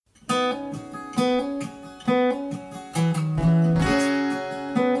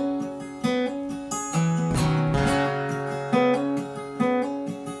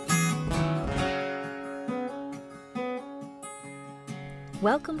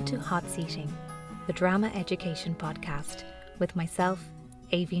Welcome to Hot Seating, the drama education podcast with myself,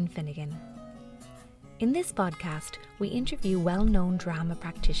 Aoibhinn Finnegan. In this podcast, we interview well-known drama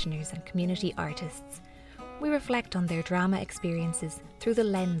practitioners and community artists. We reflect on their drama experiences through the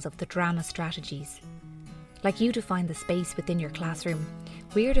lens of the drama strategies. Like you define the space within your classroom,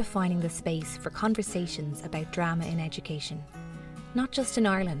 we're defining the space for conversations about drama in education, not just in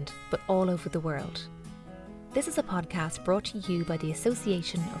Ireland, but all over the world. This is a podcast brought to you by the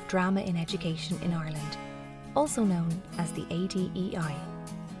Association of Drama in Education in Ireland, also known as the ADEI.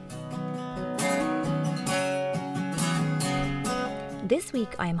 This week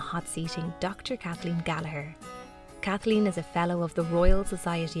I am hot seating Dr. Kathleen Gallagher. Kathleen is a Fellow of the Royal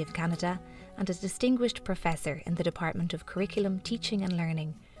Society of Canada and a Distinguished Professor in the Department of Curriculum, Teaching and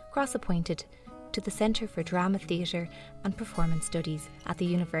Learning, cross-appointed to the Centre for Drama, Theatre and Performance Studies at the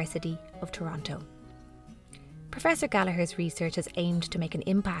University of Toronto. Professor Gallagher's research has aimed to make an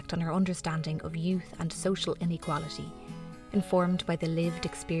impact on our understanding of youth and social inequality. Informed by the lived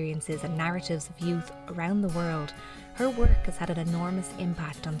experiences and narratives of youth around the world, her work has had an enormous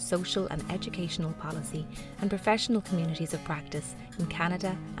impact on social and educational policy and professional communities of practice in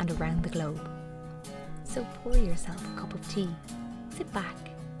Canada and around the globe. So pour yourself a cup of tea, sit back,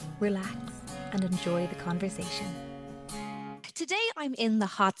 relax, and enjoy the conversation. Today I'm in the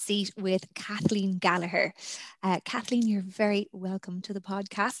hot seat with Kathleen Gallagher. Kathleen, you're very welcome to the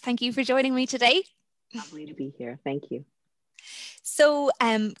podcast. Thank you for joining me today. Lovely to be here. Thank you. So,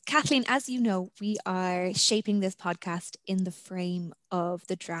 Kathleen, as you know, we are shaping this podcast in the frame of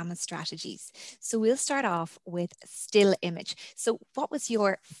the drama strategies. So we'll start off with still image. So what was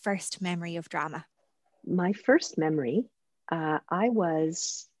your first memory of drama? My first memory, I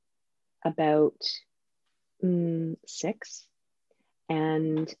was about 6.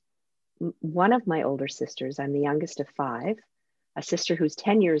 And one of my older sisters, I'm the youngest of 5, a sister who's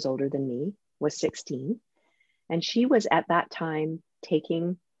 10 years older than me, was 16. And she was at that time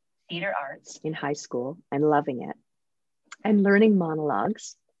taking theater arts in high school and loving it and learning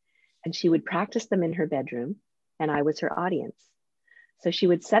monologues. And she would practice them in her bedroom, and I was her audience. So she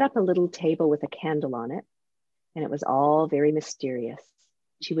would set up a little table with a candle on it, and it was all very mysterious.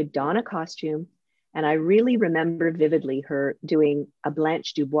 She would don a costume. And I really remember vividly her doing a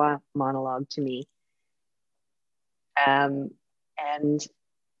Blanche Dubois monologue to me. And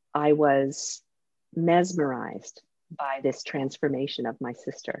I was mesmerized by this transformation of my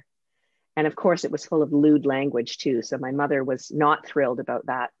sister. And of course, it was full of lewd language too. So my mother was not thrilled about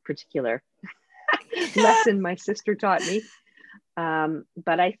that particular lesson my sister taught me.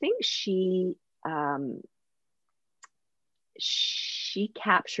 But I think she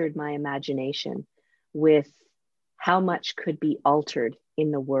captured my imagination with how much could be altered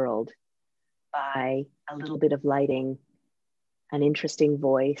in the world by a little bit of lighting, an interesting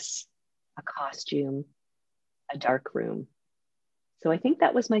voice, a costume, a dark room. So I think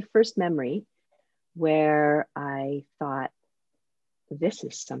that was my first memory where I thought, this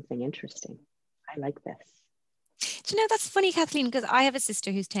is something interesting. I like this. Do you know, that's funny, Kathleen, because I have a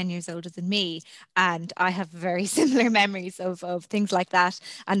sister who's 10 years older than me, and I have very similar memories of things like that,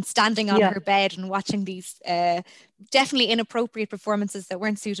 and standing on her bed and watching these definitely inappropriate performances that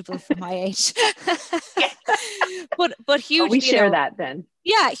weren't suitable for my age. but hugely, we share that then.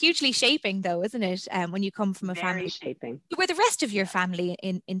 Yeah, hugely shaping though, isn't it? When you come from a very family. Shaping. Were the rest of your family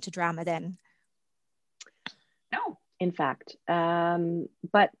into drama then? No, in fact,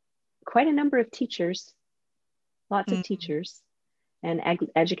 but quite a number of teachers. Lots of teachers and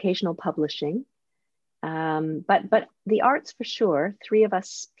educational publishing. But the arts for sure. 3 of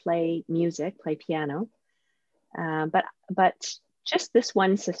us play music, play piano. But just this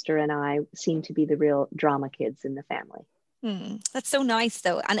one sister and I seem to be the real drama kids in the family. That's so nice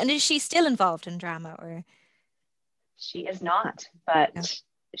though. And is she still involved in drama or? She is not, but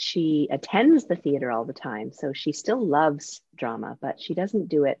she attends the theater all the time. So she still loves drama, but she doesn't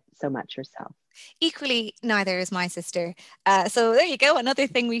do it so much herself. Equally, neither is my sister. So there you go. Another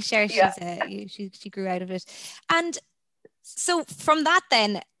thing we share. She grew out of it. And so from that,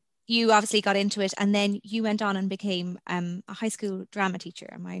 then you obviously got into it, and then you went on and became a high school drama teacher.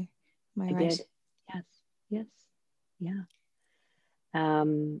 Am I right? I did. Yes. Yeah.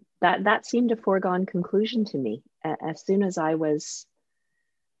 That seemed a foregone conclusion to me. As soon as I was,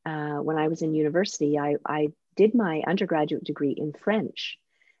 when I was in university, I did my undergraduate degree in French.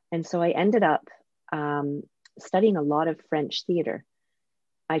 And so I ended up studying a lot of French theater.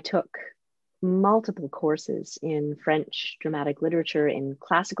 I took multiple courses in French dramatic literature, in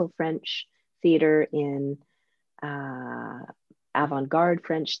classical French theater, in avant-garde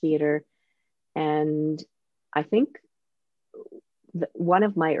French theater. And I think one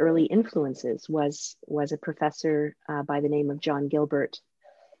of my early influences was a professor by the name of John Gilbert,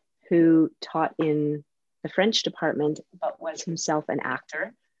 who taught in the French department, but was himself an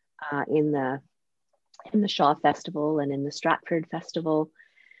actor in the Shaw Festival and in the Stratford Festival.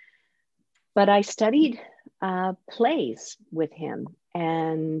 But I studied plays with him,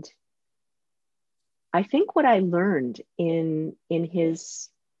 and I think what I learned in his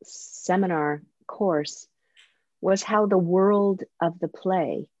seminar course was how the world of the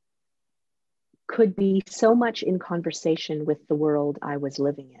play could be so much in conversation with the world I was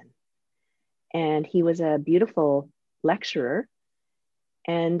living in. And he was a beautiful lecturer.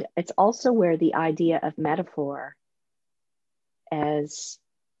 And it's also where the idea of metaphor as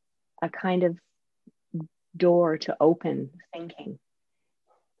a kind of door to open thinking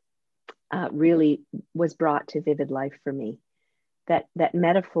really was brought to vivid life for me. That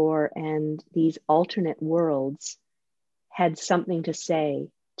metaphor and these alternate worlds had something to say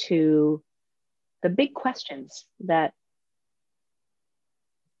to the big questions that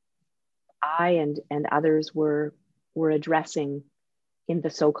I and others were addressing in the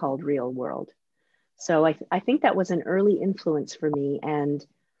so-called real world. So I think that was an early influence for me. And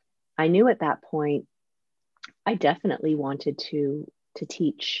I knew at that point, I definitely wanted to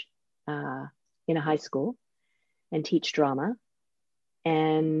teach in a high school and teach drama.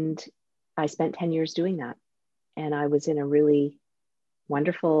 And I spent 10 years doing that. And I was in a really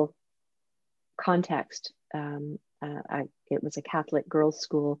wonderful context. It was a Catholic girls'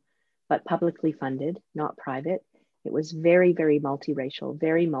 school, but publicly funded, not private. It was very, very multiracial,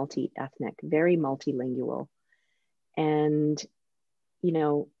 very multi-ethnic, very multilingual. And, you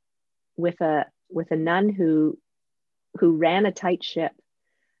know, with a nun who ran a tight ship,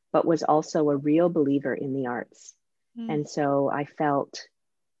 but was also a real believer in the arts. And so I felt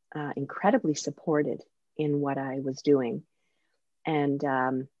incredibly supported in what I was doing. And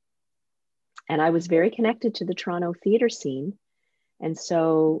I was very connected to the Toronto theatre scene. And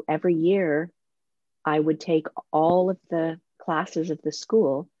so every year I would take all of the classes of the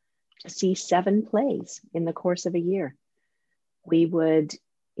school to see 7 plays in the course of a year. We would,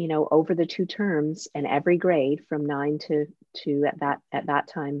 you know, over the 2 terms, and every grade from 9 to at that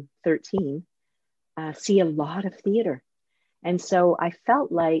time 13, see a lot of theater. And so I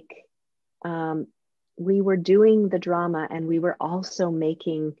felt like we were doing the drama, and we were also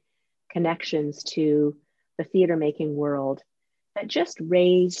making connections to the theater making world that just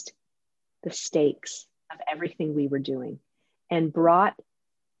raised the stakes of everything we were doing and brought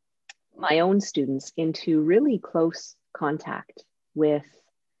my own students into really close contact with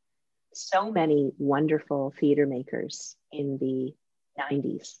so many wonderful theater makers in the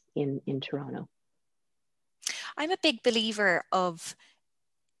 90s in Toronto. I'm a big believer of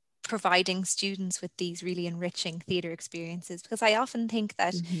providing students with these really enriching theatre experiences, because I often think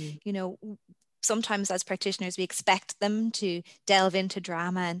that, you know, sometimes as practitioners, we expect them to delve into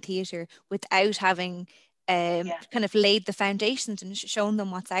drama and theatre without having kind of laid the foundations and shown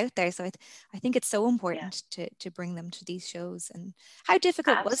them what's out there. So I think it's so important to bring them to these shows. And how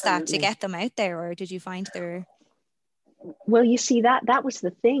difficult was that to get them out there, or did you find there? Well, you see, that was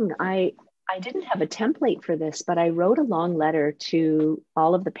the thing. I didn't have a template for this, but I wrote a long letter to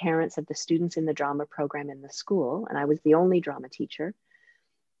all of the parents of the students in the drama program in the school, and I was the only drama teacher.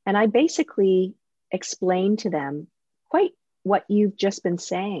 And I basically explained to them quite what you've just been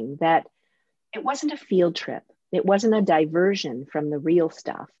saying, that it wasn't a field trip. It wasn't a diversion from the real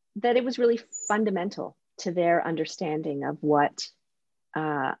stuff, that it was really fundamental to their understanding of what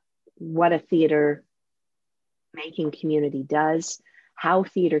a theater making community does, how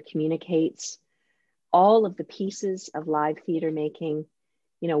theater communicates, all of the pieces of live theater making,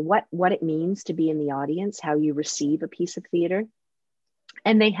 you know, what it means to be in the audience, how you receive a piece of theater.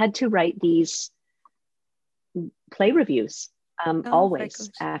 And they had to write these play reviews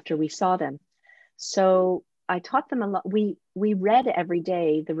always after we saw them. So I taught them a lot. We read every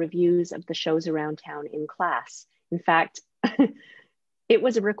day the reviews of the shows around town in class. In fact, it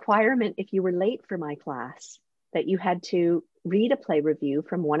was a requirement if you were late for my class that you had to read a play review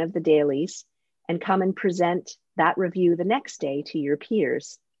from one of the dailies and come and present that review the next day to your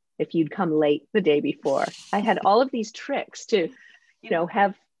peers if you'd come late the day before. I had all of these tricks to, you know,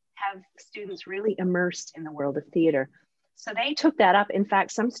 have students really immersed in the world of theater. So they took that up. In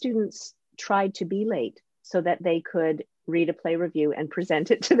fact, some students tried to be late so that they could read a play review and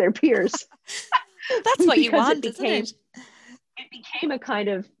present it to their peers. That's what you want, isn't it? It became a kind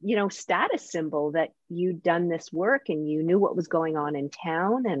of, you know, status symbol that you'd done this work and you knew what was going on in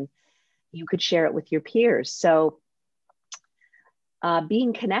town and you could share it with your peers. So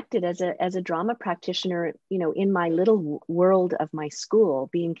being connected as a drama practitioner, in my little world of my school,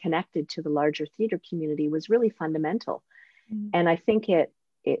 being connected to the larger theater community was really fundamental. Mm. And I think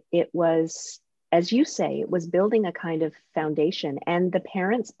it was, as you say, it was building a kind of foundation, and the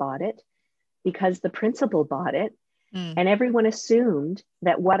parents bought it because the principal bought it. Mm. And everyone assumed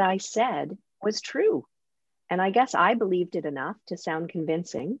that what I said was true. And I guess I believed it enough to sound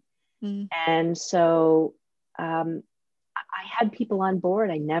convincing. Mm. And so I had people on board.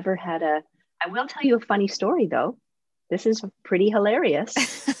 I will tell you a funny story though. This is pretty hilarious.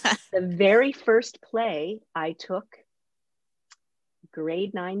 The very first play I took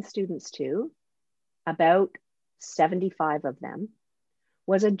grade 9 students to, about 75 of them,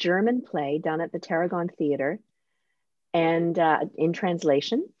 was a German play done at the Tarragon Theater and in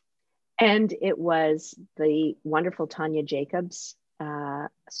translation. And it was the wonderful Tanya Jacobs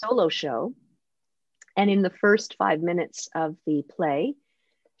solo show. And in the first 5 minutes of the play,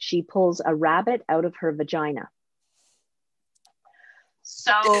 she pulls a rabbit out of her vagina.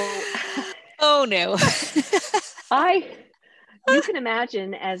 So, oh no. You can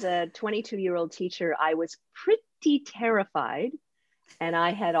imagine, as a 22-year-old teacher, I was pretty terrified. And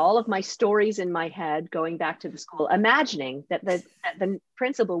I had all of my stories in my head going back to the school, imagining that the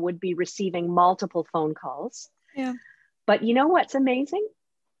principal would be receiving multiple phone calls. Yeah. But you know what's amazing?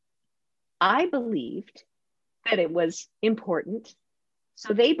 I believed that it was important.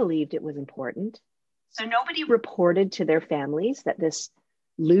 So they believed it was important. So nobody reported to their families that this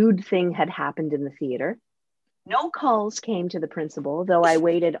lewd thing had happened in the theater. No calls came to the principal, though I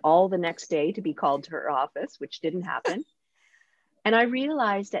waited all the next day to be called to her office, which didn't happen. And I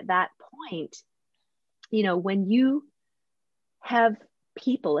realized at that point, when you have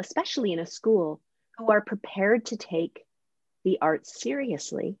people, especially in a school, who are prepared to take the arts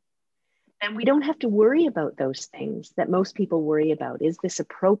seriously, then we don't have to worry about those things that most people worry about. Is this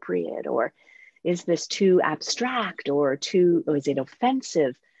appropriate, or is this too abstract, or is it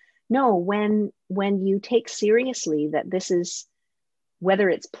offensive? No, when you take seriously that this is, whether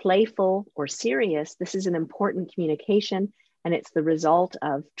it's playful or serious, this is an important communication, and it's the result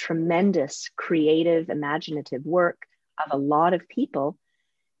of tremendous creative, imaginative work of a lot of people,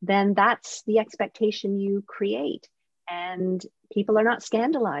 then that's the expectation you create. And people are not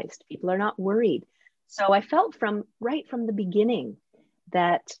scandalized. People are not worried. So I felt right from the beginning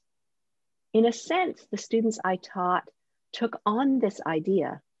that, in a sense, the students I taught took on this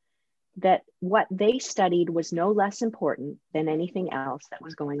idea that what they studied was no less important than anything else that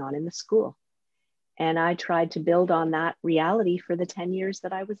was going on in the school. And I tried to build on that reality for the 10 years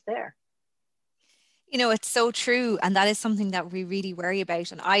that I was there. It's so true. And that is something that we really worry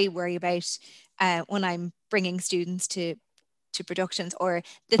about. And I worry about when I'm bringing students to productions, or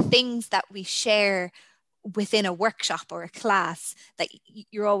the things that we share within a workshop or a class, that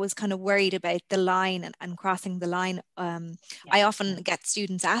you're always kind of worried about the line and crossing the line. I often get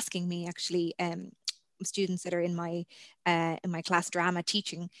students asking me, actually, students that are in my class drama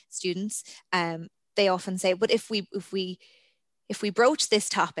teaching students, they often say, but if we broach this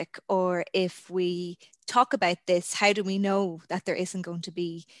topic, or if we talk about this, how do we know that there isn't going to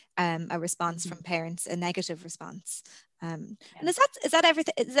be a response from parents, a negative response? And is that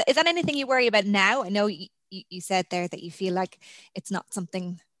everything? Is that anything you worry about now? I know you said there that you feel like it's not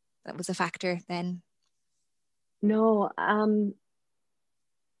something that was a factor then. No,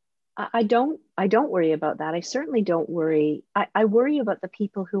 I don't worry about that. I certainly don't worry. I worry about the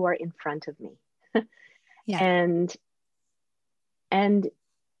people who are in front of me. Yeah. And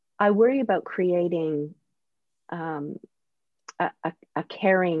I worry about creating a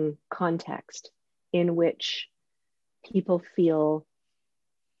caring context in which people feel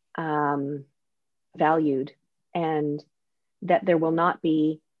valued, and that there will not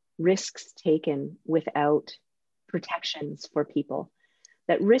be risks taken without protections for people.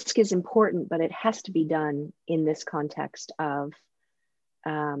 That risk is important, but it has to be done in this context of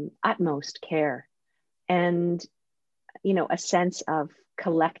utmost care and, a sense of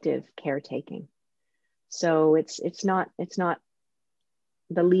collective caretaking. So it's not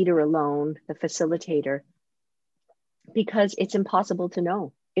the leader alone, the facilitator, because it's impossible to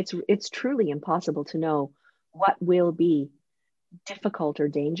know. It's truly impossible to know what will be difficult or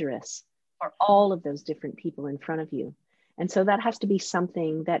dangerous for all of those different people in front of you. And so that has to be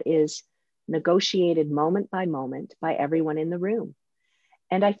something that is negotiated moment by moment by everyone in the room.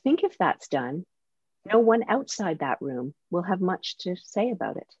 And I think if that's done, no one outside that room will have much to say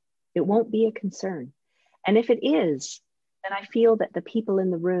about it. It won't be a concern. And if it is, then I feel that the people in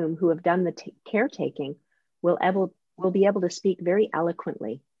the room who have done the caretaking will be able to speak very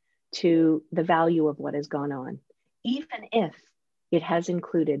eloquently to the value of what has gone on, even if it has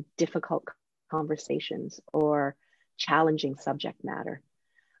included difficult conversations or challenging subject matter.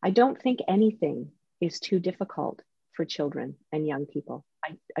 I don't think anything is too difficult for children and young people.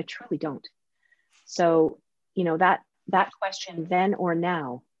 I truly don't. So, that question, then or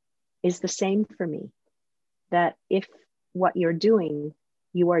now, is the same for me. That if what you're doing,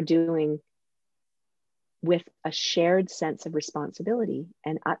 you are doing with a shared sense of responsibility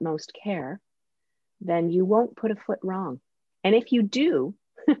and utmost care, then you won't put a foot wrong. And if you do,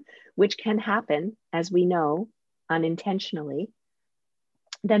 which can happen, as we know, unintentionally,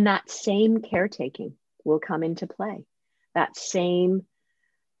 then that same caretaking will come into play. That same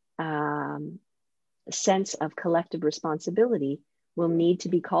sense of collective responsibility will need to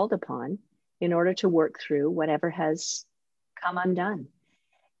be called upon in order to work through whatever has come undone.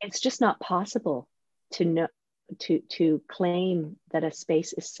 It's just not possible to claim that a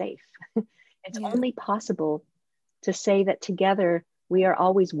space is safe. It's only possible to say that together we are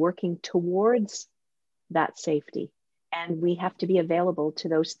always working towards that safety, and we have to be available to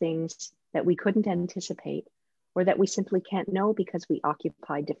those things that we couldn't anticipate or that we simply can't know because we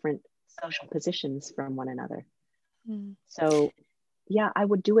occupy different social positions from one another. So yeah, I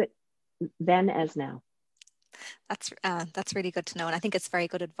would do it then as now. That's really good to know, and I think it's very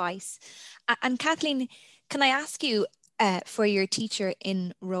good advice. And Kathleen, can I ask you for your teacher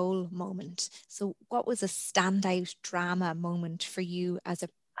in role moment? So, what was a standout drama moment for you as a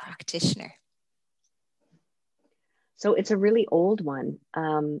practitioner? So it's a really old one.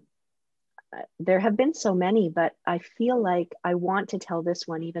 There have been so many, but I feel like I want to tell this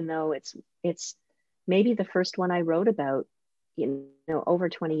one, even though it's maybe the first one I wrote about, over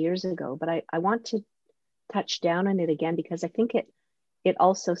 20 years ago. But I want to touch down on it again because I think it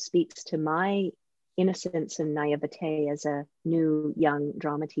also speaks to my innocence and naivete as a new young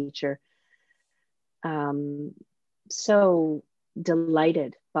drama teacher. So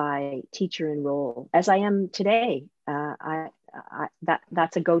delighted by teacher in role as I am today.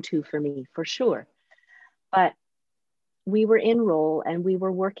 That's a go-to for me for sure. But we were in role and we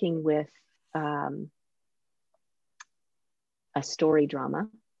were working with a story drama.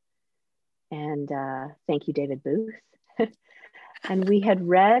 And thank you, David Booth. And we had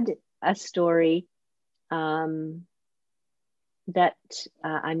read a story that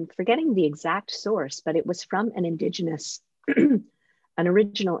I'm forgetting the exact source, but it was from an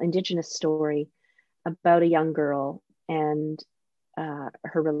original Indigenous story about a young girl and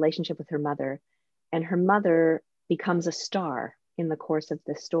her relationship with her mother. And her mother becomes a star in the course of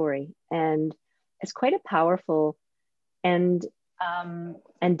the story. And it's quite a powerful and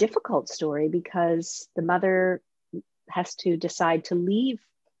difficult story because the mother has to decide to leave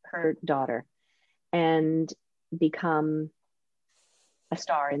her daughter and become a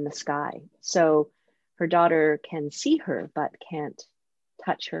star in the sky. So her daughter can see her, but can't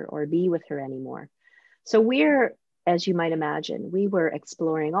touch her or be with her anymore. So we're, as you might imagine, we were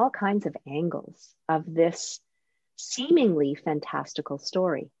exploring all kinds of angles of this seemingly fantastical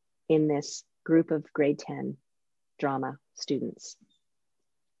story in this group of grade 10 drama students.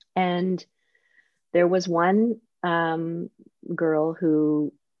 And there was one girl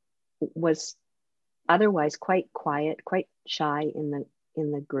who was otherwise quite quiet, quite shy in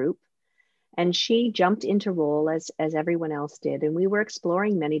the group. And she jumped into role as everyone else did. And we were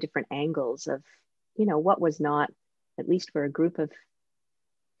exploring many different angles of, what was not, at least for a group of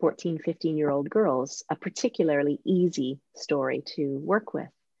 14, 15-year-old girls, a particularly easy story to work with.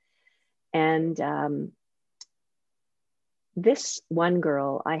 And this one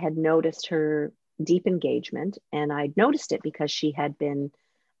girl, I had noticed her deep engagement, and I'd noticed it because she had been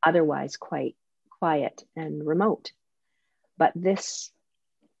otherwise quite quiet and remote. But this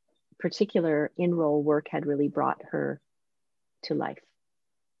particular in-role work had really brought her to life.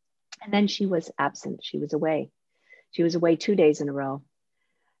 And then she was absent. She was away. She was away 2 days in a row.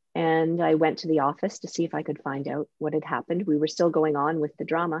 And I went to the office to see if I could find out what had happened. We were still going on with the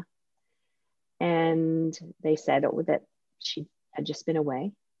drama. And they said that she had just been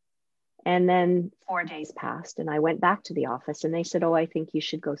away. And then 4 days passed and I went back to the office and they said, I think you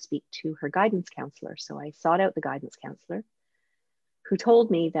should go speak to her guidance counselor. So I sought out the guidance counselor, who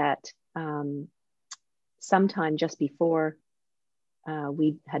told me that sometime just before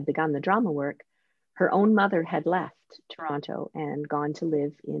we had begun the drama work, her own mother had left Toronto and gone to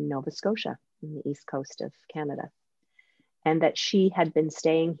live in Nova Scotia, in the east coast of Canada, and that she had been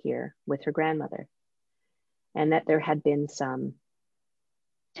staying here with her grandmother, and that there had been some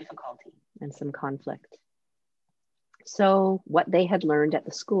difficulty and some conflict. So what they had learned at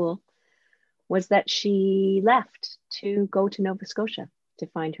the school was that she left to go to Nova Scotia to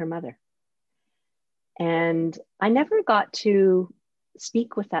find her mother. And I never got to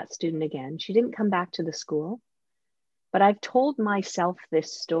speak with that student again. She didn't come back to the school, but I've told myself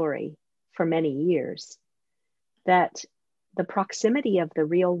this story for many years, that the proximity of the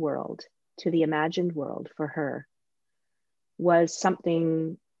real world to the imagined world for her was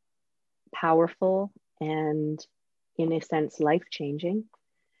something powerful and, in a sense, life-changing,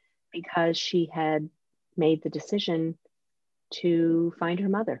 because she had made the decision to find her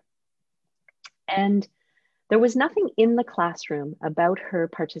mother. And there was nothing in the classroom about her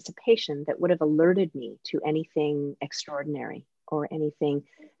participation that would have alerted me to anything extraordinary or anything.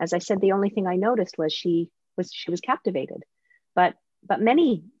 As I said, the only thing I noticed was she was captivated, but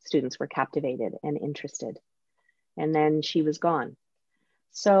many students were captivated and interested. And then she was gone.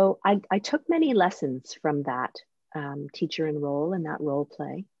 So I took many lessons from that teacher in role and that role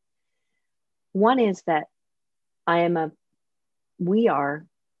play. One is that we are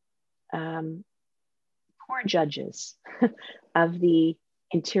poor judges of the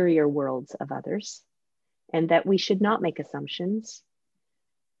interior worlds of others, and that we should not make assumptions,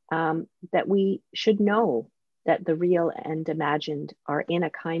 that we should know that the real and imagined are in a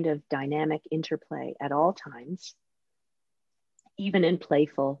kind of dynamic interplay at all times, even in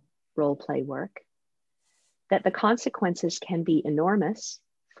playful role play work, that the consequences can be enormous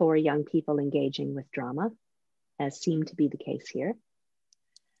for young people engaging with drama, as seemed to be the case here,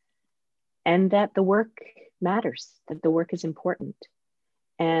 and that the work matters, that the work is important.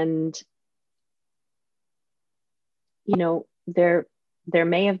 And, you know, there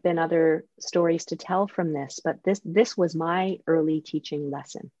may have been other stories to tell from this, but this was my early teaching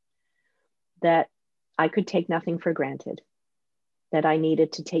lesson, that I could take nothing for granted, that I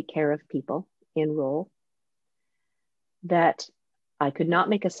needed to take care of people in role, that I could not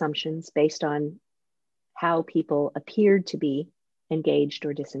make assumptions based on how people appeared to be engaged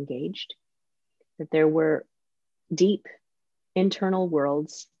or disengaged, that there were deep internal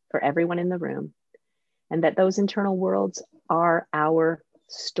worlds for everyone in the room, and that those internal worlds are our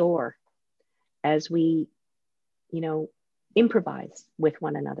store as we, improvise with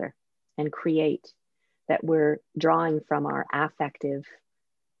one another and create, that we're drawing from our affective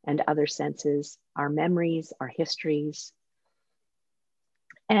and other senses, our memories, our histories.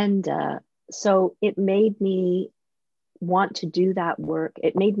 And so it made me want to do that work.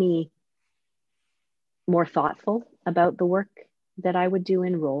 It made me more thoughtful about the work that I would do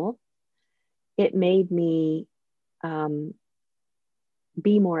in role. It made me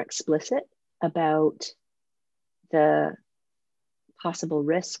be more explicit about the possible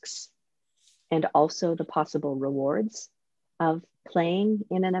risks and also the possible rewards of playing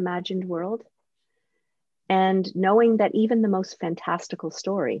in an imagined world. And knowing that even the most fantastical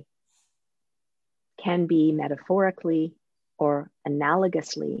story can be metaphorically or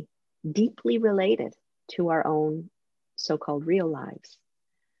analogously deeply related to our own so-called real lives.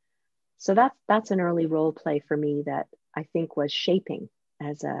 So that's an early role play for me that I think was shaping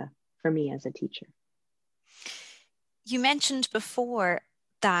for me as a teacher. You mentioned before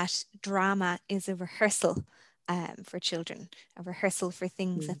that drama is a rehearsal for children, a rehearsal for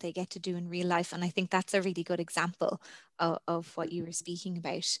things that they get to do in real life. And I think that's a really good example of what you were speaking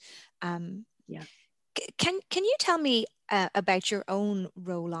about. Yeah. Can you tell me about your own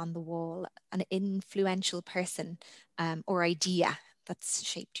role on the wall, an influential person or idea that's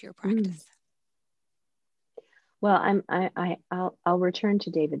shaped your practice? Well, I'll return to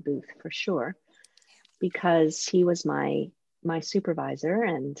David Booth for sure, because he was my supervisor,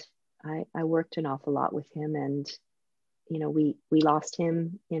 and I worked an awful lot with him. And we lost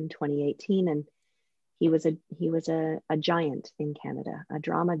him in 2018, and he was a giant in Canada, a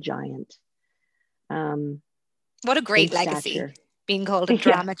drama giant. What a great legacy, stature. Being called a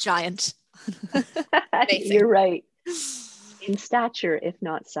drama giant. You're right. In stature, if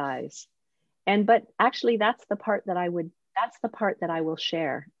not size. But actually that's the part that I will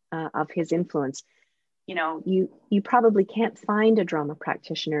share of his influence. You probably can't find a drama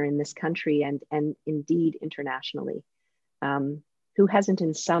practitioner in this country and indeed internationally who hasn't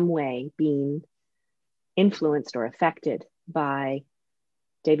in some way been influenced or affected by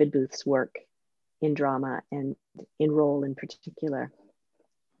David Booth's work in drama and in role in particular.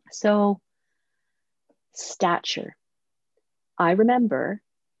 So, stature. I remember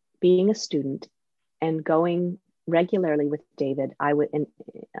being a student and going regularly with David. I would,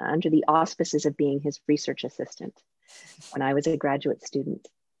 under the auspices of being his research assistant when I was a graduate student.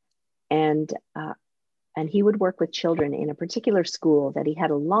 And he would work with children in a particular school that he had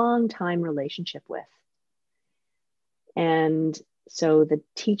a long time relationship with. And so the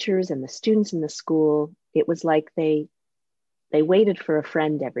teachers and the students in the school, it was like they waited for a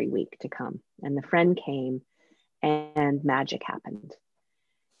friend every week to come, and the friend came and magic happened.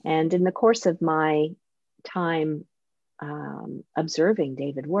 And in the course of my time observing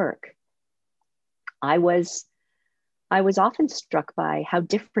David work, I was often struck by how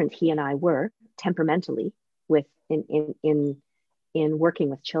different he and I were temperamentally with in working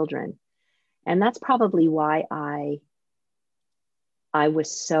with children. And that's probably why I was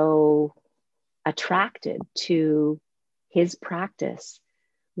so attracted to his practice,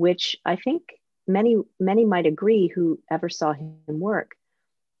 which I think many might agree who ever saw him work.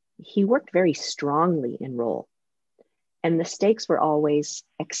 He worked very strongly in role, and the stakes were always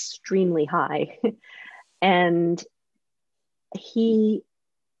extremely high. And he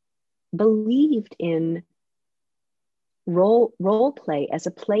believed in role play as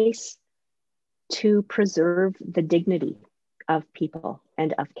a place to preserve the dignity of people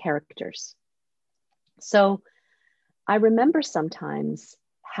and of characters. So I remember sometimes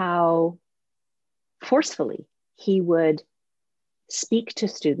how forcefully he would speak to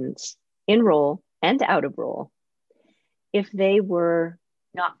students in role and out of role if they were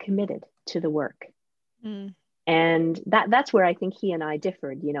not committed to the work. Mm. And that's where I think he and I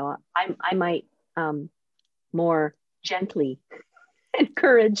differed. You know, I might more gently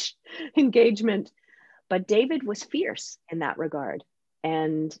encourage engagement, but David was fierce in that regard.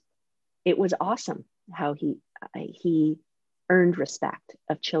 And it was awesome how he earned respect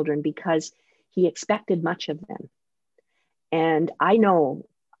of children because he expected much of them. And I know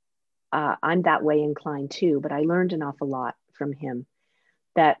I'm that way inclined too, but I learned an awful lot from him,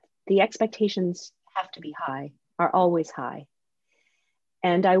 that the expectations have to be high, are always high.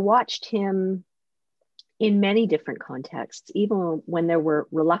 And I watched him in many different contexts, even when there were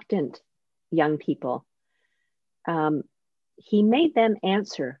reluctant young people. He made them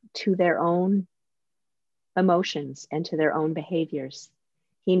answer to their own emotions and to their own behaviors.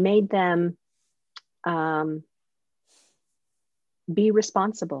 He made them be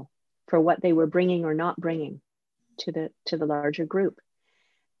responsible for what they were bringing or not bringing to the larger group.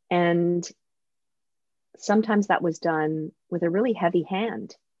 And sometimes that was done with a really heavy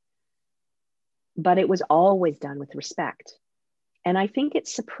hand, but it was always done with respect. And I think it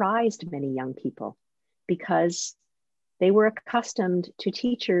surprised many young people because they were accustomed to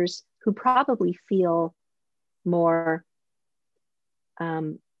teachers who probably feel more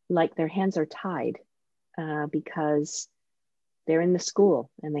like their hands are tied because they're in the school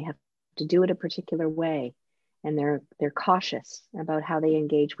and they have to do it a particular way, and they're cautious about how they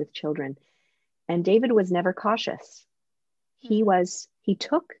engage with children. And David was never cautious. He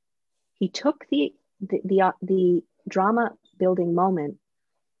took the drama building moment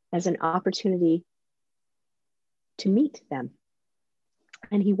as an opportunity to meet them.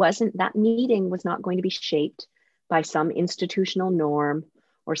 And that meeting was not going to be shaped by some institutional norm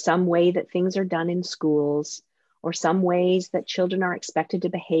or some way that things are done in schools or some ways that children are expected to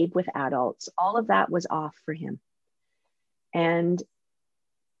behave with adults. All of that was off for him. And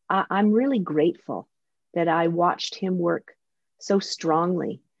I'm really grateful that I watched him work so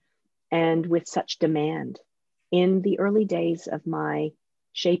strongly and with such demand in the early days of my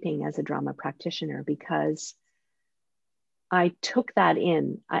shaping as a drama practitioner, because I took that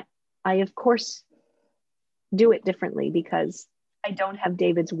in. I of course do it differently because I don't have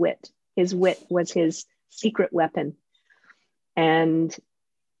David's wit. His wit was his secret weapon. And,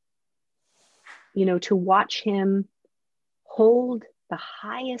 you know, to watch him hold the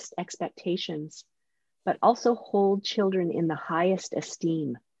highest expectations, but also hold children in the highest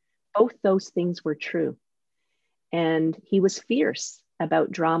esteem. Both those things were true. And he was fierce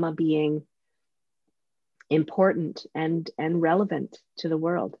about drama being important and relevant to the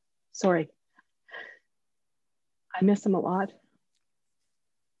world. Sorry. I miss him a lot.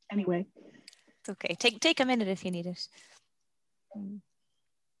 Anyway. It's okay. Take a minute if you need it.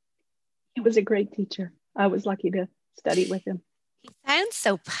 He was a great teacher. I was lucky to study with him. He sounds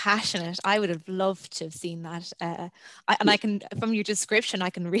so passionate. I would have loved to have seen that. I can, from your description, I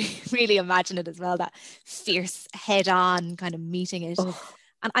can really imagine it as well, that fierce head-on kind of meeting it. Oh.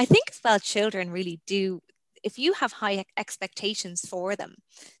 And I think as well, children really do, if you have high expectations for them,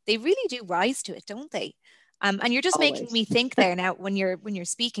 they really do rise to it, don't they? And you're just Always. Making me think there now when you're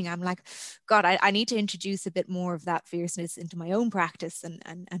speaking, I'm like, God, I need to introduce a bit more of that fierceness into my own practice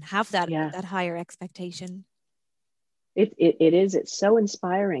and have that higher expectation. It is. It's so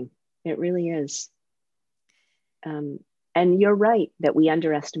inspiring. It really is. And you're right that we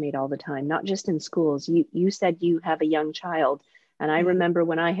underestimate all the time, not just in schools. You said you have a young child. And I remember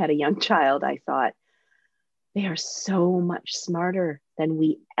when I had a young child, I thought, they are so much smarter than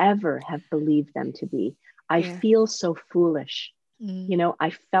we ever have believed them to be. I feel so foolish. You know,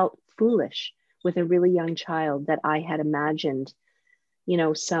 I felt foolish with a really young child that I had imagined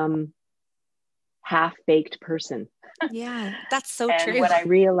some half-baked person. Yeah, that's so And true. what I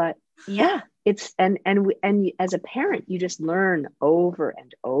realized, yeah, it's and as a parent, you just learn over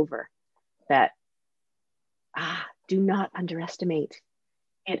and over that do not underestimate.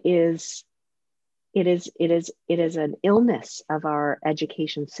 It is an illness of our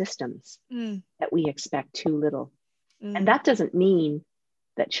education systems Mm, that we expect too little. And mm, that doesn't mean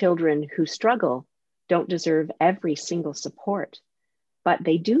that children who struggle don't deserve every single support, but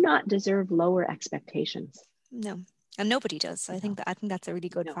they do not deserve lower expectations. no, and nobody does. So No, I think that's a really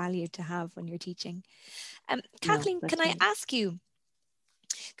good no, value to have when you're teaching. no, Kathleen, can that's I right. ask you?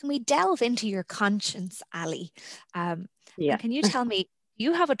 Can we delve into your conscience alley? And Yeah. can you tell me,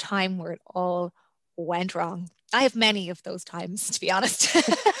 you have a time where it all went wrong? I have many of those times, to be honest.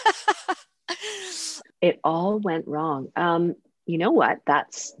 It all went wrong. You know what?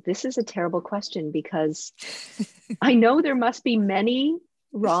 This is a terrible question because I know there must be many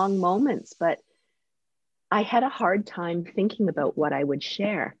wrong moments, but I had a hard time thinking about what I would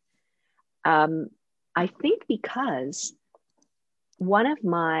share. Um, I think because one of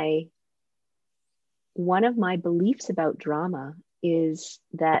my beliefs about drama is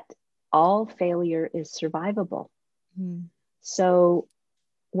that all failure is survivable. Hmm. So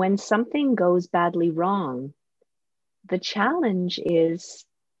when something goes badly wrong, the challenge is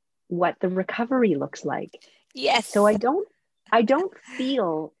what the recovery looks like. So Yes. I don't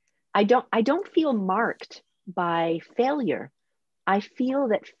feel I don't feel marked by failure. I feel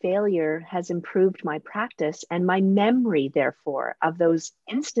that failure has improved my practice, and my memory, therefore, of those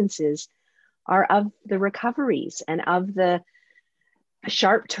instances are of the recoveries and of the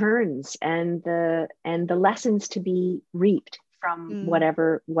sharp turns and the lessons to be reaped from Mm.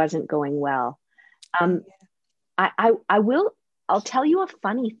 whatever wasn't going well. Um, I will. I'll tell you a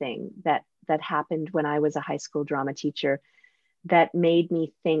funny thing that happened when I was a high school drama teacher that made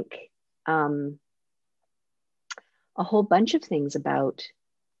me think um, a whole bunch of things about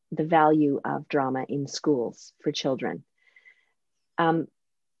the value of drama in schools for children. Um,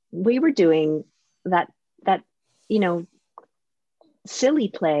 we were doing that you know silly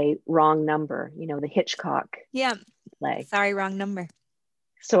play, Wrong Number, the Hitchcock Yeah. play. Sorry, wrong number.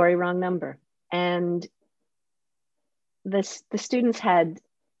 Sorry, wrong number. And the students had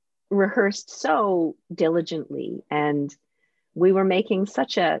rehearsed so diligently, and we were making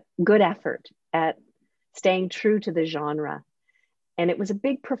such a good effort at staying true to the genre. And it was a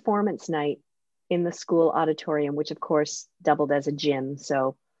big performance night in the school auditorium, which of course doubled as a gym.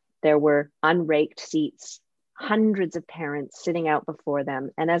 So there were unraked seats, hundreds of parents sitting out before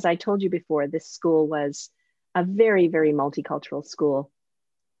them. And as I told you before, this school was a very, very multicultural school.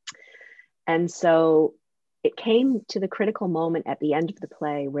 And so it came to the critical moment at the end of the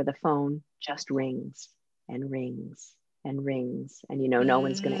play where the phone just rings and rings and rings, and no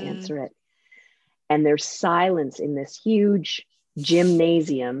one's going to Mm. answer it. And there's silence in this huge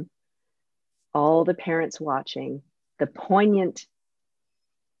gymnasium, all the parents watching, the poignant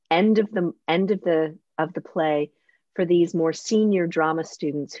end of the play for these more senior drama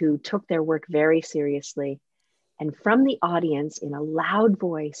students who took their work very seriously. And from the audience, in a loud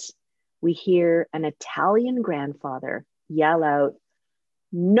voice, we hear an Italian grandfather yell out,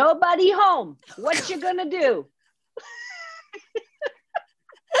 "Nobody home. What you gonna do?"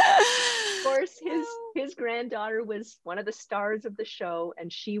 Of course, his granddaughter was one of the stars of the show,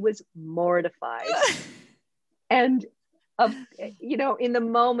 and she was mortified. And in the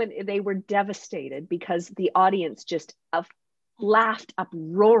moment, they were devastated because the audience just laughed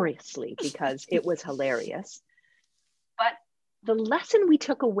uproariously because it was hilarious. But the lesson we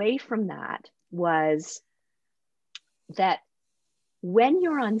took away from that was that when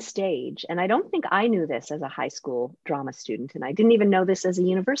you're on stage, and I don't think I knew this as a high school drama student, and I didn't even know this as a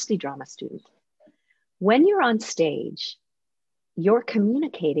university drama student, when you're on stage, you're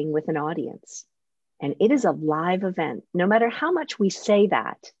communicating with an audience, and it is a live event. No matter how much we say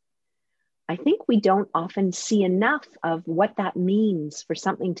that, I think we don't often see enough of what that means for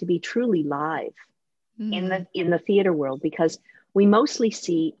something to be truly live Mm. in the theater world, because we mostly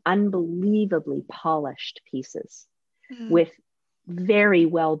see unbelievably polished pieces Mm. with very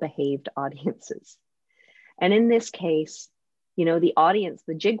well-behaved audiences. And in this case, the audience,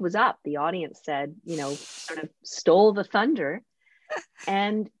 the jig was up. The audience said, sort of stole the thunder.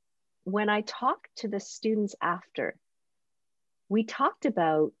 And when I talked to the students after, we talked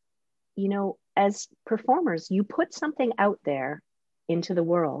about, as performers, you put something out there into the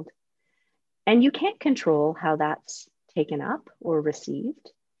world, and you can't control how that's taken up or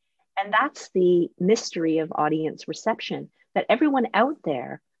received. And that's the mystery of audience reception, that everyone out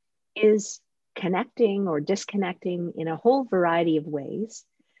there is connecting or disconnecting in a whole variety of ways.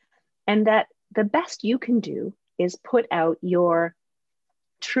 And that the best you can do is put out your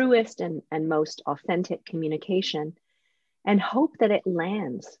truest and most authentic communication and hope that it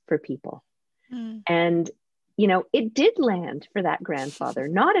lands for people. And, you know, it did land for that grandfather,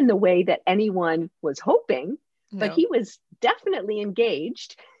 not in the way that anyone was hoping, but he was definitely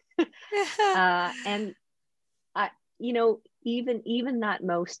engaged. And you know, even that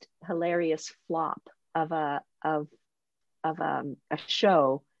most hilarious flop of a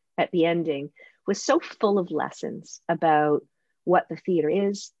show at the ending was so full of lessons about what the theater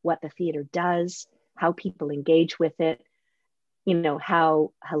is, what the theater does, how people engage with it, you know,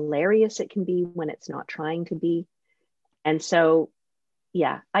 how hilarious it can be when it's not trying to be. And so,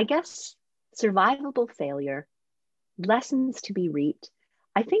 yeah, I guess survivable failure, lessons to be reaped.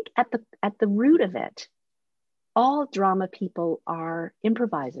 I think at the root of it, all drama people are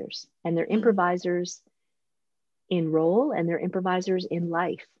improvisers, and they're improvisers in role and they're improvisers in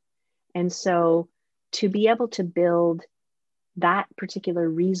life. And so to be able to build that particular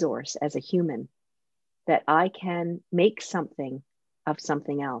resource as a human, that I can make something of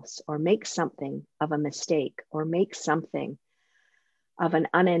something else, or make something of a mistake, or make something of an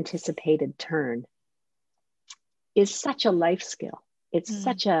unanticipated turn, is such a life skill. It's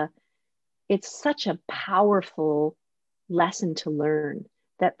such a powerful lesson to learn,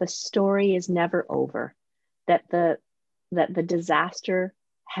 that the story is never over, that the disaster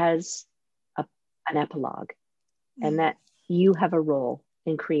has an epilogue, and that you have a role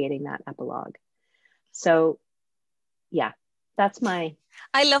in creating that epilogue. So yeah, that's my...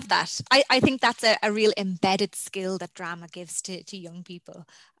 I love that. I think that's a real embedded skill that drama gives to young people.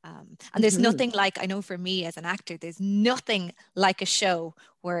 And there's nothing like, I know for me as an actor, there's nothing like a show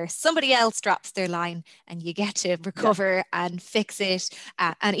where somebody else drops their line and you get to recover and fix it.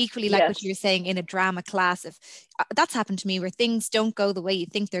 And equally, like what you're saying in a drama class, if that's happened to me, where things don't go the way you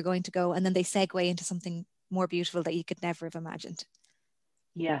think they're going to go, and then they segue into something more beautiful that you could never have imagined.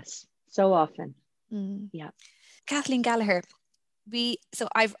 Yes, so often. Yeah. Kathleen Gallagher,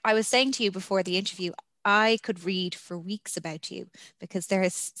 I was saying to you before the interview, I could read for weeks about you, because there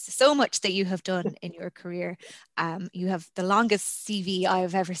is so much that you have done in your career. You have the longest CV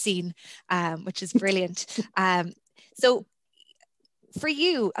I've ever seen, which is brilliant. So for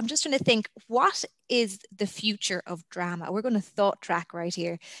you, I'm just trying to think, what is the future of drama? We're going to thought track right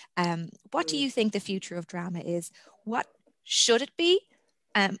here. What do you think the future of drama is? What should it be?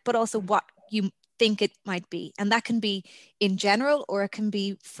 But also what you think it might be. And that can be in general, or it can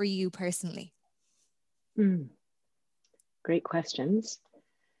be for you personally. Great questions.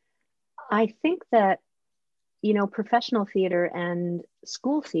 I think that, you know, professional theater and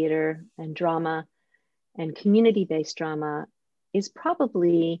school theater and drama and community-based drama is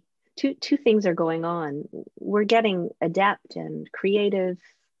probably two things are going on. We're getting adept and creative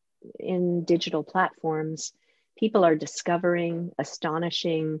in digital platforms. People are discovering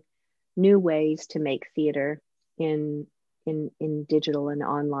astonishing new ways to make theater in digital and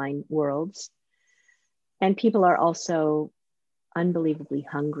online worlds. And people are also unbelievably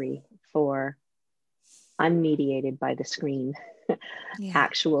hungry for unmediated by the screen,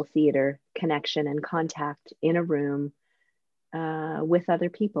 actual theater connection and contact in a room with other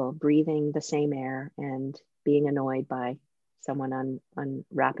people, breathing the same air and being annoyed by someone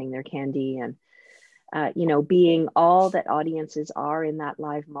unwrapping their candy, and you know, being all that audiences are in that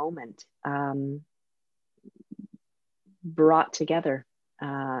live moment, brought together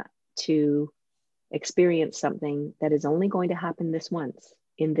to experience something that is only going to happen this once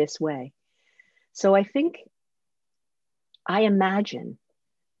in this way. So I imagine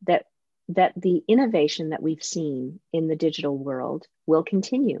that the innovation that we've seen in the digital world will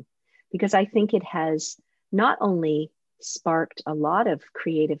continue, because I think it has not only sparked a lot of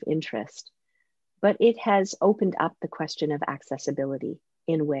creative interest, but it has opened up the question of accessibility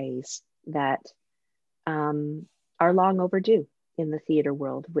in ways that are long overdue in the theater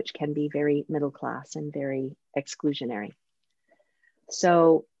world, which can be very middle class and very exclusionary.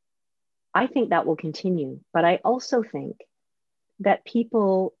 So I think that will continue, but I also think that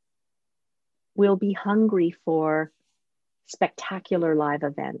people will be hungry for spectacular live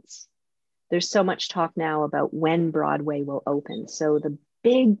events. There's so much talk now about when Broadway will open. So the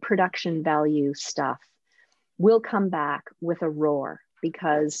big production value stuff will come back with a roar,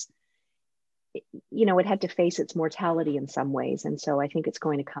 because you know, it had to face its mortality in some ways. And so I think it's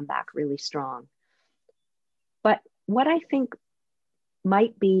going to come back really strong. But what I think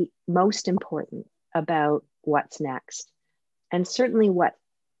might be most important about what's next, and certainly what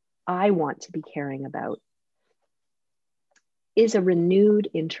I want to be caring about, is a renewed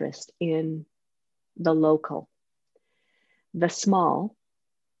interest in the local, the small,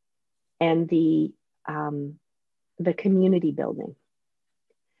 and the community building.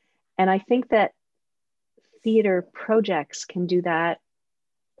 And I think that theater projects can do that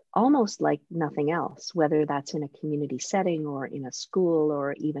almost like nothing else, whether that's in a community setting or in a school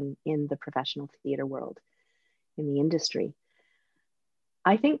or even in the professional theater world, in the industry.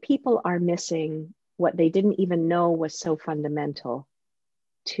 I think people are missing what they didn't even know was so fundamental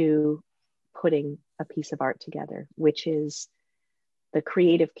to putting a piece of art together, which is the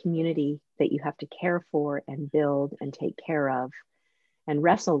creative community that you have to care for and build and take care of and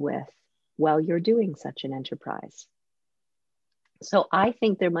wrestle with while you're doing such an enterprise. So I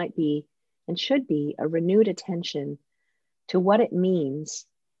think there might be and should be a renewed attention to what it means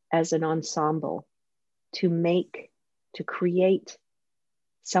as an ensemble to create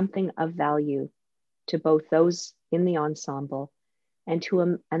something of value to both those in the ensemble and to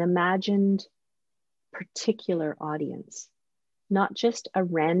an imagined particular audience, not just a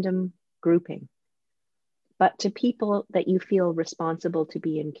random grouping, but to people that you feel responsible to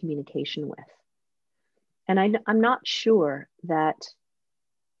be in communication with. And I'm not sure that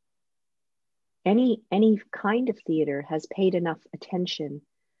any kind of theater has paid enough attention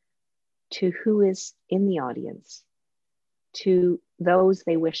to who is in the audience, to those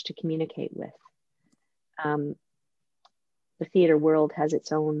they wish to communicate with. The theater world has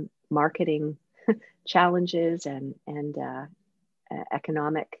its own marketing challenges and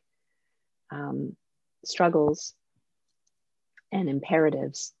economic struggles and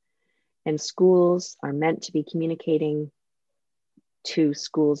imperatives. And schools are meant to be communicating to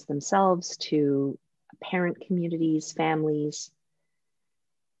schools themselves, to parent communities, families,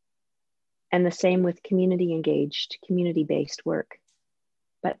 and the same with community engaged, community-based work.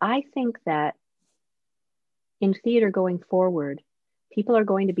 But I think that in theater going forward, people are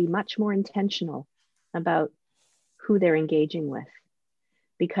going to be much more intentional about who they're engaging with,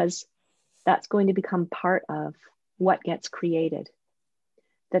 because that's going to become part of what gets created.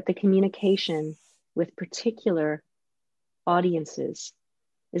 That the communication with particular audiences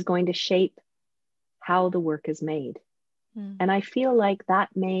is going to shape how the work is made. And I feel like that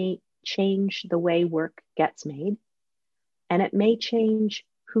may change the way work gets made, and it may change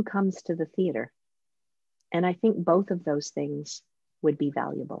who comes to the theater. And I think both of those things would be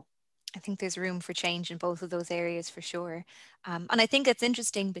valuable. I think there's room for change in both of those areas for sure. And I think it's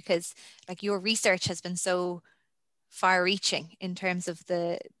interesting because like your research has been so far-reaching in terms of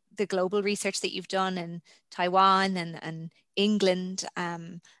the global research that you've done in Taiwan and England,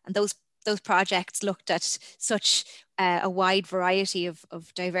 and those projects looked at such a wide variety of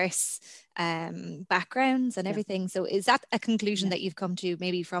diverse backgrounds and everything. So is that a conclusion that you've come to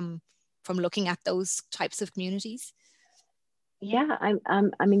maybe from looking at those types of communities? Yeah,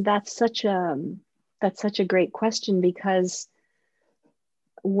 I mean that's such a great question, because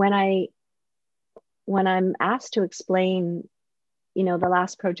when I'm asked to explain, the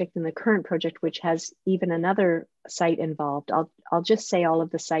last project and the current project, which has even another site involved, I'll just say all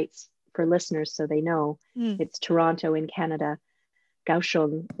of the sites for listeners so they know. It's Toronto in Canada,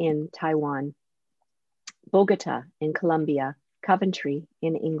 Kaohsiung in Taiwan, Bogota in Colombia, Coventry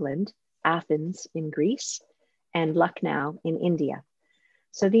in England, Athens in Greece, and Lucknow in India.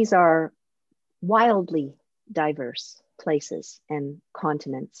 So these are wildly diverse places and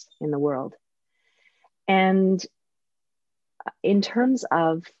continents in the world. And in terms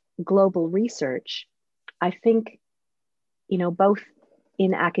of global research, I think, both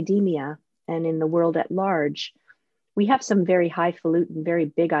in academia and in the world at large, we have some very highfalutin, very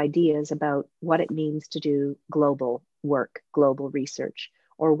big ideas about what it means to do global work, global research,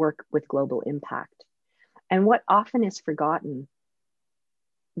 or work with global impact. And what often is forgotten,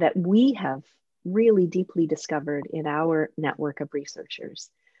 that we have really deeply discovered in our network of researchers,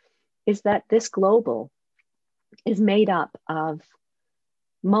 is that this global is made up of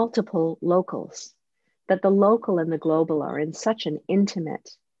multiple locals, that the local and the global are in such an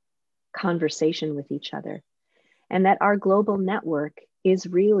intimate conversation with each other, and that our global network is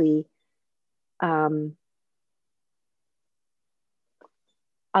really a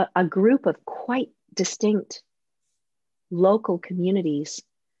group of quite distinct local communities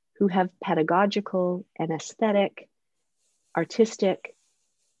who have pedagogical and aesthetic, artistic,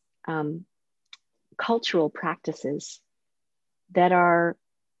 cultural practices that are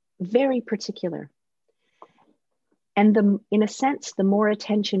very particular. And in a sense, the more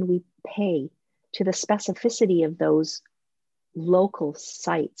attention we pay to the specificity of those local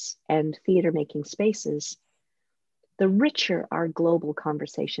sites and theater making spaces, the richer our global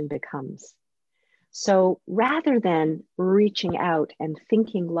conversation becomes. So rather than reaching out and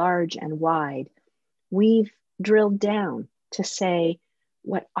thinking large and wide we've drilled down to say,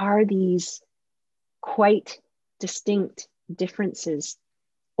 what are these quite distinct differences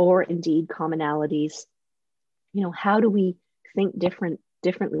or indeed commonalities? You know, how do we think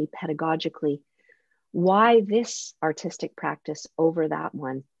differently pedagogically? Why this artistic practice over that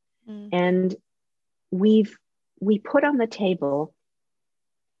one? And we put on the table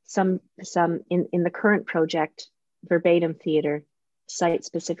some in the current project, verbatim theater,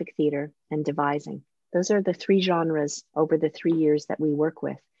 site-specific theater, and devising. Those are the three genres over the 3 years that we work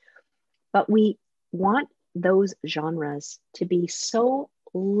with. But we want those genres to be so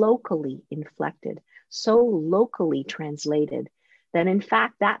locally inflected, so locally translated, that in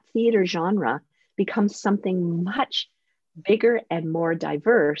fact that theater genre becomes something much bigger and more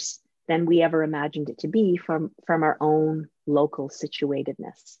diverse than we ever imagined it to be from our own local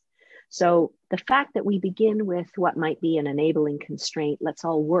situatedness. So the fact that we begin with what might be an enabling constraint, let's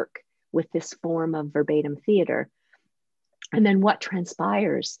all work with this form of verbatim theater, and then what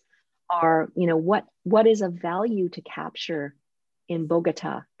transpires are, you know, what is of value to capture in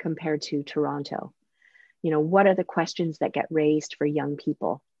Bogota compared to Toronto? You know, what are the questions that get raised for young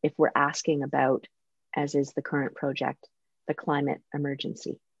people if we're asking about, as is the current project, the climate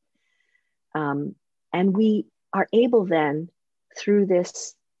emergency? And we are able then, through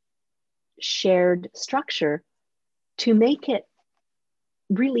this shared structure, to make it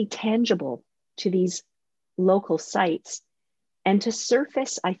really tangible to these local sites and to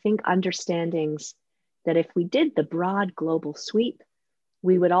surface, I think, understandings that if we did the broad global sweep,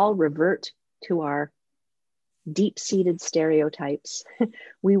 we would all revert to our deep-seated stereotypes.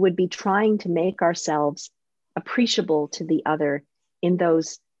 We would be trying to make ourselves appreciable to the other in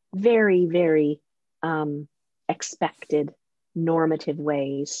those very, very expected normative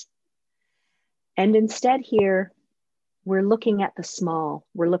ways. And instead here, we're looking at the small,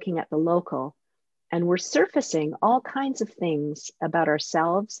 we're looking at the local, and we're surfacing all kinds of things about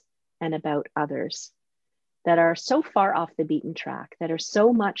ourselves and about others that are so far off the beaten track, that are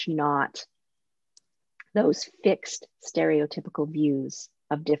so much not those fixed stereotypical views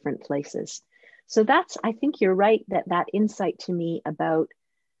of different places. So that's, I think you're right, that insight to me about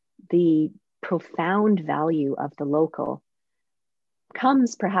the profound value of the local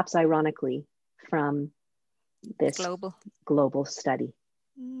comes perhaps ironically from this global study.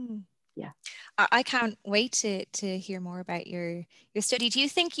 Yeah. I can't wait to hear more about your study. Do you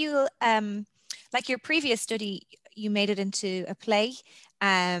think you'll, like your previous study, you made it into a play?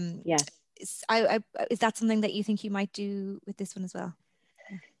 Yes. Is that something that you think you might do with this one as well?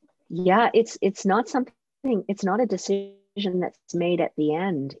 Yeah, it's not something, it's not a decision that's made at the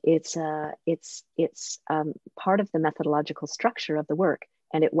end. It's part of the methodological structure of the work,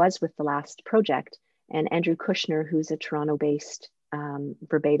 and it was with the last project. And Andrew Kushner, who's a Toronto-based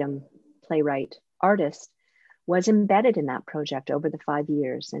verbatim playwright artist, was embedded in that project over the 5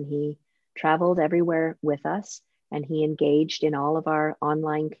 years, and he traveled everywhere with us, and he engaged in all of our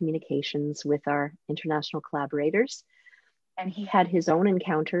online communications with our international collaborators. And he had his own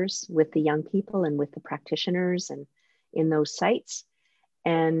encounters with the young people and with the practitioners and in those sites.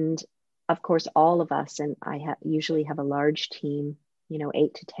 And of course, all of us, and I usually have a large team,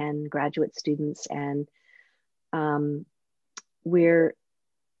 8 to 10 graduate students, and we're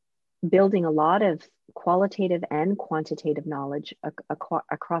building a lot of qualitative and quantitative knowledge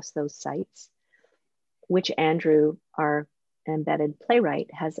across those sites, which Andrew, our embedded playwright,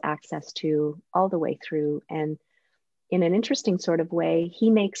 has access to all the way through. And in an interesting sort of way, he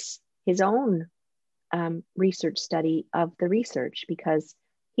makes his own research study of the research, because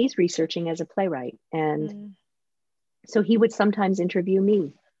he's researching as a playwright. And so he would sometimes interview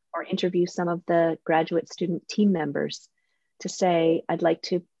me or interview some of the graduate student team members to say, I'd like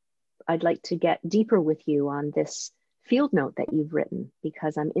to get deeper with you on this field note that you've written,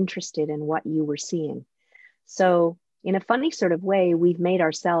 because I'm interested in what you were seeing. So in a funny sort of way, we've made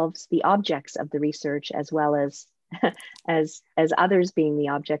ourselves the objects of the research, as well as as others being the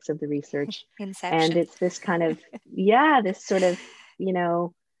objects of the research. Inception. And it's this kind of, this sort of,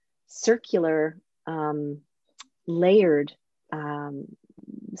 circular, layered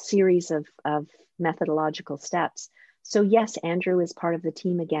series of methodological steps. So yes, Andrew is part of the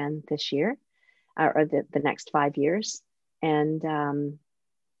team again this year, or the next 5 years. And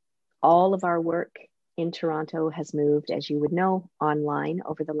all of our work in Toronto has moved, as you would know, online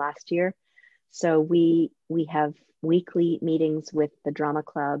over the last year. So we have weekly meetings with the drama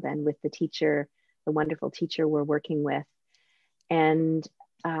club and with the teacher, the wonderful teacher we're working with. And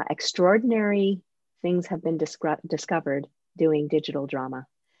extraordinary things have been discovered doing digital drama.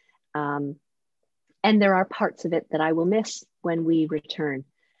 And there are parts of it that I will miss when we return.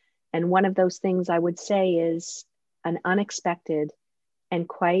 And one of those things I would say is an unexpected and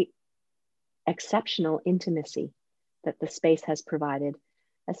quite exceptional intimacy that the space has provided,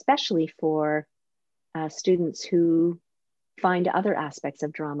 especially for students who find other aspects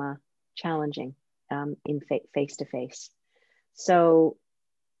of drama challenging in face-to-face. So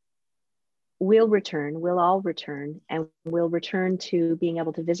we'll all return, and we'll return to being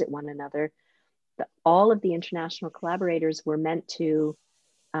able to visit one another. All of the international collaborators were meant to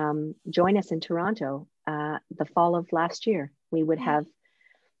join us in Toronto the fall of last year. We would have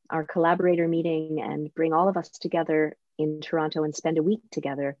our collaborator meeting and bring all of us together in Toronto and spend a week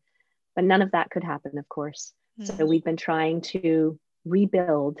together. But none of that could happen, of course. So we've been trying to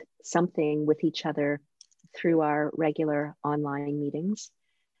rebuild something with each other through our regular online meetings.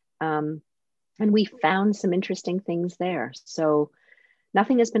 And we found some interesting things there. So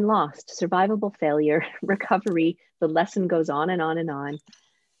nothing has been lost. Survivable failure, recovery, the lesson goes on and on and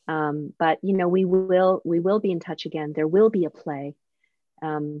on. But we will be in touch again. There will be a play.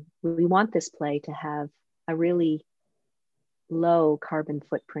 We want this play to have a really low carbon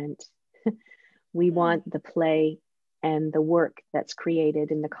footprint. We want the play and the work that's created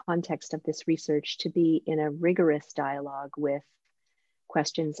in the context of this research to be in a rigorous dialogue with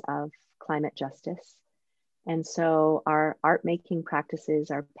questions of climate justice. And so our art making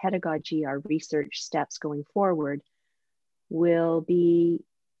practices, our pedagogy, our research steps going forward will be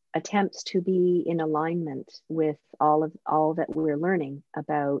attempts to be in alignment with all that we're learning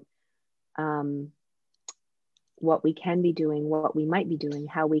about what we can be doing, what we might be doing,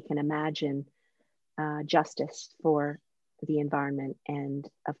 how we can imagine justice for the environment, and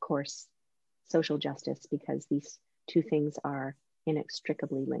of course, social justice, because these two things are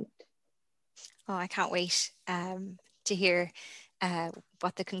inextricably linked. Oh, I can't wait to hear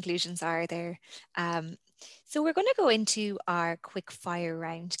what the conclusions are there. So we're going to go into our quick fire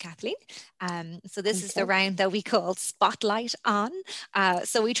round, Kathleen. So this is the round that we call Spotlight On.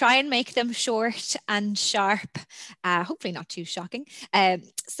 So we try and make them short and sharp, hopefully not too shocking.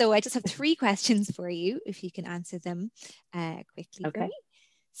 So I just have 3 questions for you, if you can answer them quickly for me.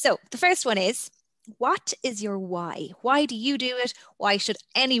 So the first one is, what is your why? Why do you do it? Why should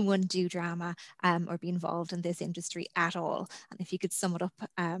anyone do drama or be involved in this industry at all? And if you could sum it up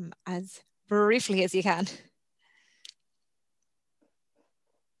as briefly as you can.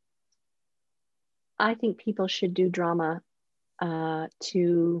 I think people should do drama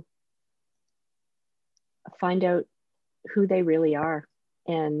to find out who they really are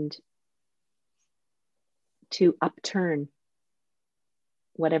and to upturn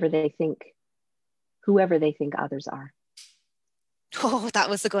whoever they think others are. Oh, that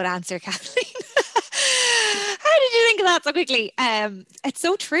was a good answer, Kathleen. How did you think of that so quickly? It's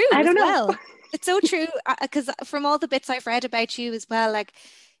so true. I don't know. It's so true, because from all the bits I've read about you as well, like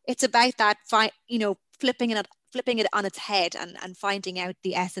it's about that, flipping it on its head and finding out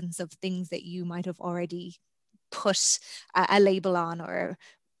the essence of things that you might have already put a label on or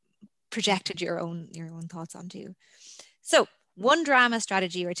projected your own thoughts onto. So, one drama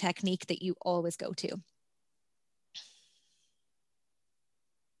strategy or technique that you always go to.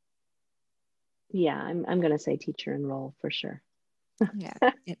 Yeah, I'm going to say teacher and role for sure. Yeah,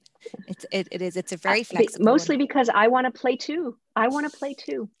 it is. It's a very flexible mostly one. Because I want to play too. I want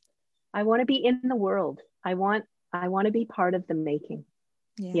to be in the world. I want to be part of the making.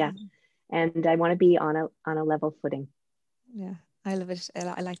 Yeah. And I want to be on a level footing. Yeah, I love it.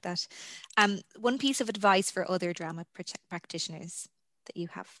 I like that. One piece of advice for other drama practitioners that you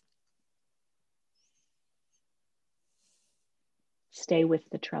have. Stay with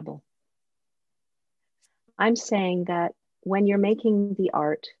the trouble. I'm saying that when you're making the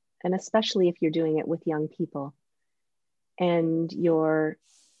art, and especially if you're doing it with young people, and your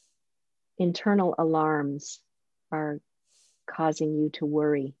internal alarms are causing you to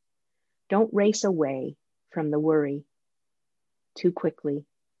worry, don't race away from the worry too quickly.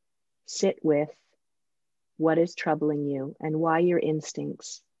 Sit with what is troubling you and why your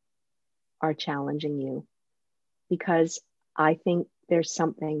instincts are challenging you, because I think there's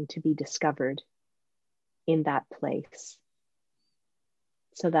something to be discovered in that place.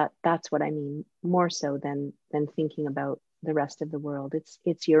 So that's what I mean, more so than thinking about the rest of the world.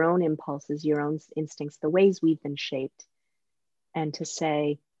 It's your own impulses, your own instincts, the ways we've been shaped, and to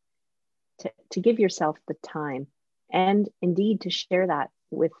say, to give yourself the time, and indeed to share that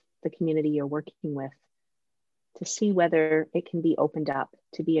with the community you're working with, to see whether it can be opened up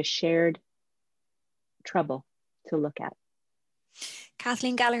to be a shared trouble to look at.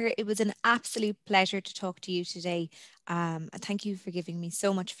 Kathleen Gallagher, it was an absolute pleasure to talk to you today. And thank you for giving me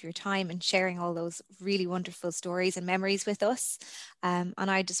so much of your time and sharing all those really wonderful stories and memories with us. And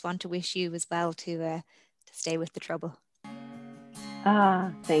I just want to wish you as well to stay with the trouble.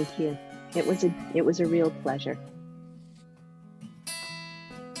 Thank you. It was a real pleasure.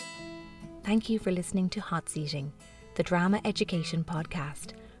 Thank you for listening to Hot Seating, the drama education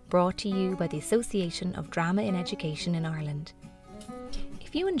podcast, brought to you by the Association of Drama in Education in Ireland.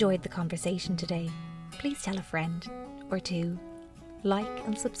 If you enjoyed the conversation today, please tell a friend or two. Like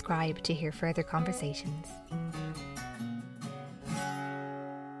and subscribe to hear further conversations.